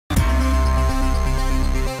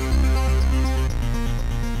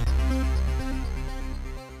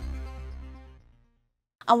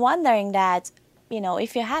I'm wondering that,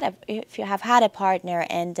 if you have had a partner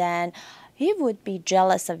and then he would be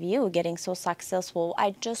jealous of you getting so successful.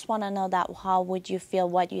 I just want to know that how would you feel,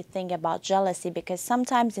 what you think about jealousy, because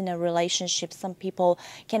sometimes in a relationship some people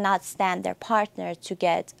cannot stand their partner to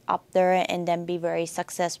get up there and then be very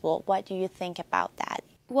successful. What do you think about that?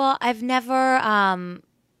 Well, I've never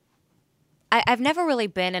really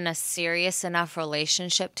been in a serious enough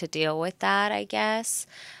relationship to deal with that, I guess.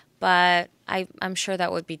 But I'm sure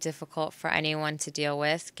that would be difficult for anyone to deal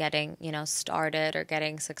with, getting, started or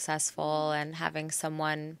getting successful and having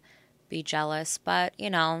someone be jealous. But,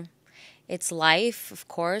 it's life, of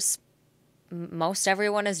course. Most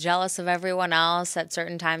everyone is jealous of everyone else at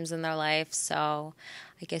certain times in their life. So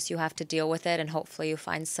I guess you have to deal with it, and hopefully you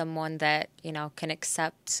find someone that, can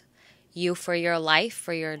accept you for your life,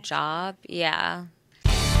 for your job. Yeah.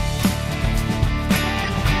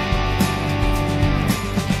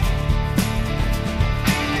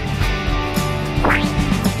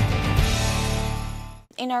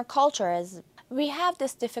 In our cultures, we have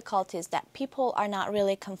these difficulties that people are not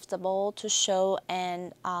really comfortable to show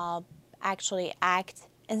and actually act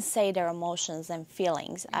and say their emotions and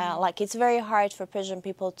feelings. Like it's very hard for Persian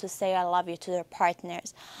people to say "I love you" to their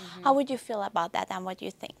partners. How would you feel about that, and what do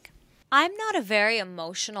you think? I'm not a very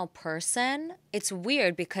emotional person. It's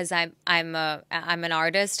weird because I'm an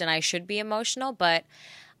artist and I should be emotional, but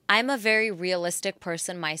I'm a very realistic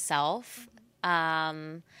person myself.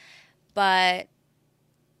 But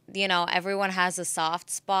everyone has a soft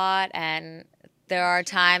spot, and there are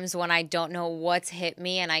times when I don't know what's hit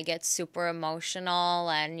me and I get super emotional,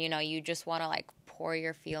 and you just want to like pour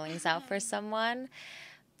your feelings out for someone.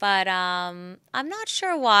 But I'm not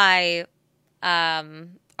sure why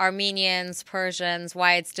Armenians, Persians,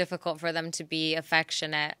 why it's difficult for them to be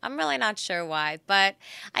affectionate. I'm really not sure why, but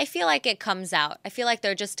I feel like it comes out. I feel like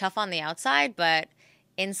they're just tough on the outside, but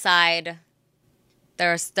inside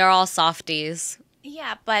they're all softies.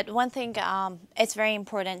 Yeah, but one thing, it's very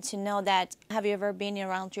important to know that, have you ever been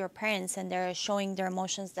around your parents and they're showing their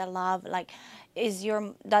emotions, their love? Like, does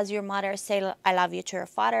your mother say "I love you" to your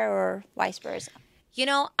father, or vice versa?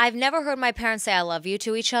 I've never heard my parents say "I love you"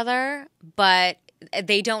 to each other, but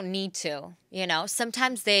they don't need to.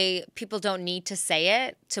 Sometimes people don't need to say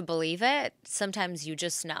it to believe it. Sometimes you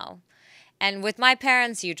just know. And with my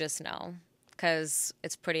parents, you just know, because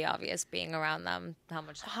it's pretty obvious being around them how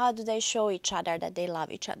much. How do they show each other that they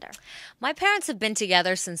love each other? My parents have been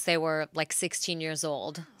together since they were like 16 years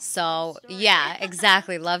old. So, yeah,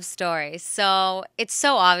 exactly. Love story. So it's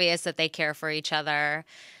so obvious that they care for each other.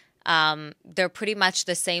 They're pretty much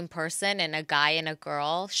the same person, and a guy and a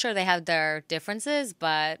girl. Sure, they have their differences,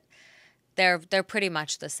 but they're pretty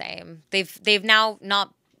much the same. They've now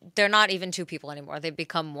not they're not even two people anymore. They've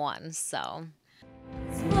become one. So.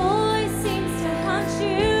 Voice seems to haunt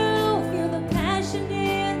you. Feel the passion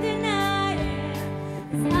in the night.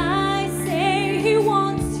 As I say he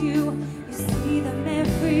wants you. You see them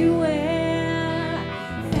everywhere.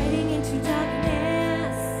 Fading into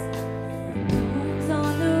darkness. Moon's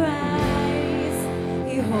on the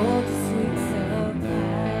rise. He holds a sweet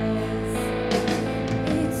surprise.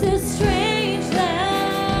 It's a strange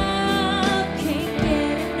love. Can't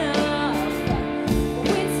get enough.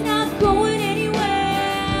 It's not going anywhere.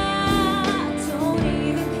 Don't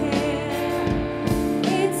even care.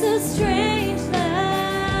 It's a strange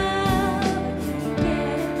love. Can't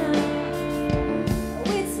get enough.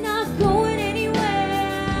 It's not going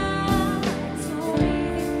anywhere. Don't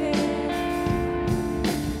even care.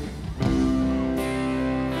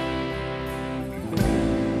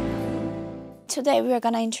 Today we are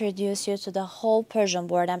going to introduce you to the whole Persian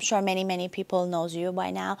world. I'm sure many people knows you by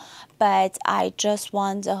now, but I just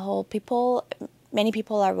want the whole people, many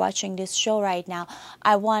people are watching this show right now.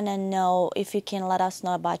 I want to know if you can let us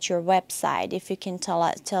know about your website, if you can tell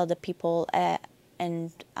the people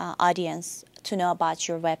and audience to know about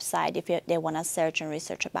your website if they want to search and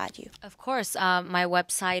research about you. Of course. My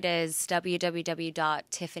website is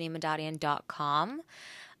www.tiffanymadadian.com.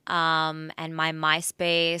 And my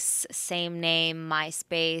MySpace, same name,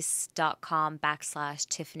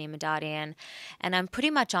 myspace.com/Tiffany Madadian. And I'm pretty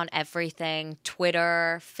much on everything: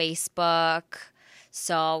 Twitter, Facebook.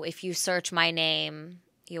 So if you search my name,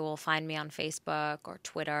 you will find me on Facebook or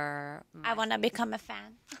Twitter. I want to become a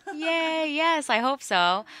fan. Yay, yes, I hope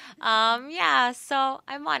so. Yeah, so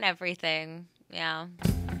I'm on everything. Yeah.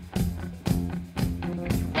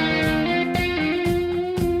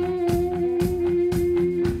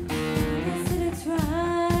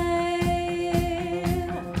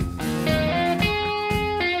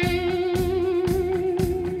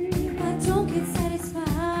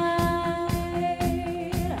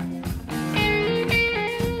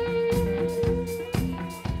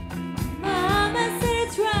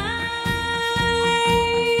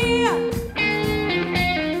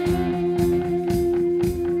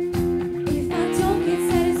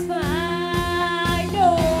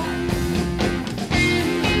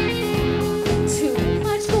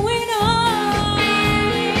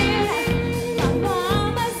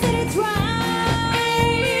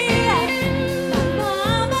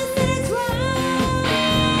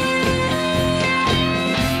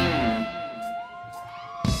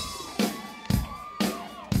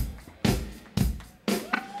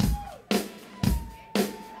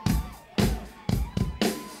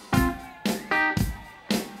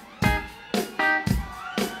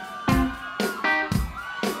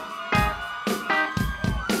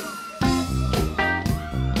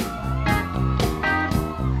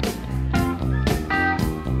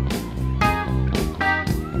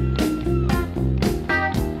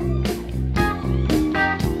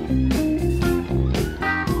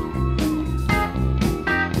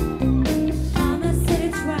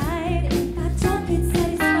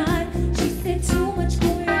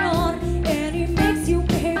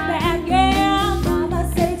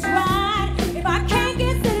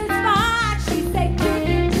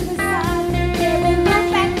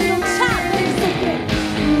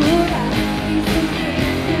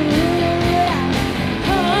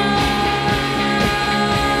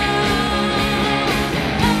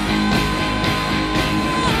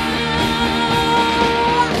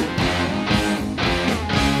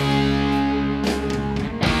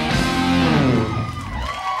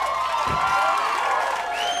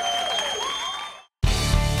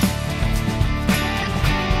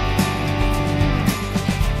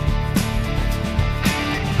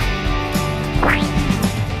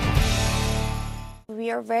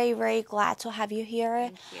 are very, very glad to have you here.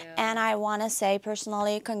 Thank you. And I want to say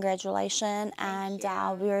personally, congratulations. And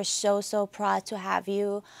we are so, so proud to have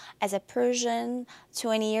you as a Persian.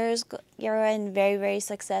 20 years, you're in very, very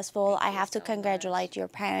successful. I have to congratulate your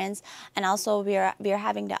parents. And also, we are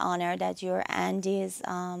having the honor that your Andy's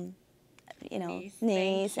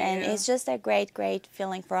niece, and it's just a great, great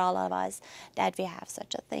feeling for all of us that we have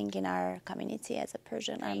such a thing in our community as a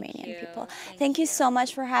Persian Armenian people. Thank you so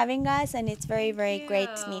much for having us, and it's very, very great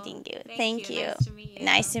meeting you. Thank you. Nice to meet you.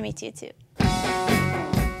 Nice to meet you too.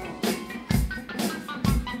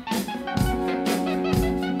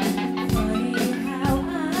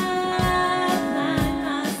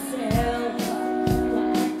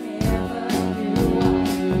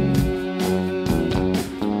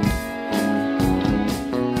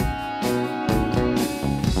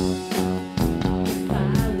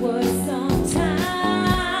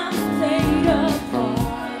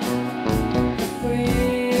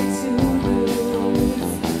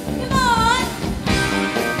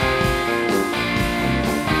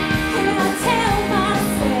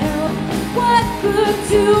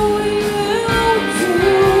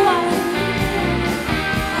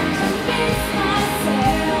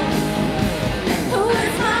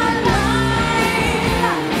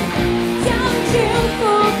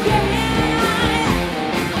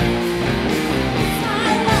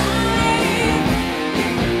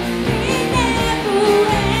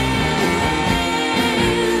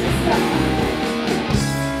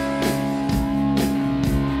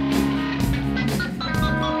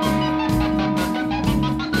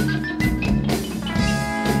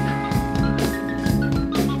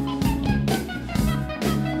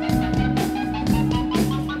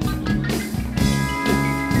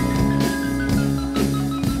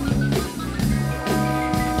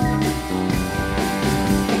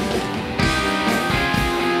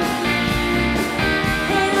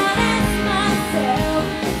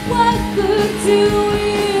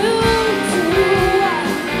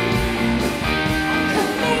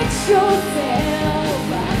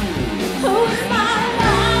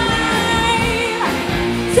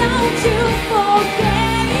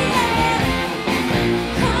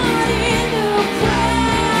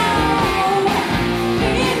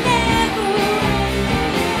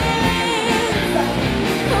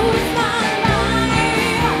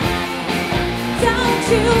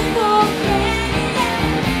 You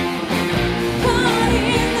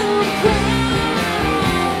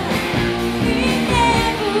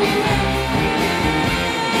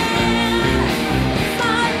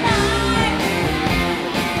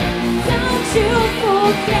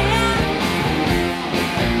forget.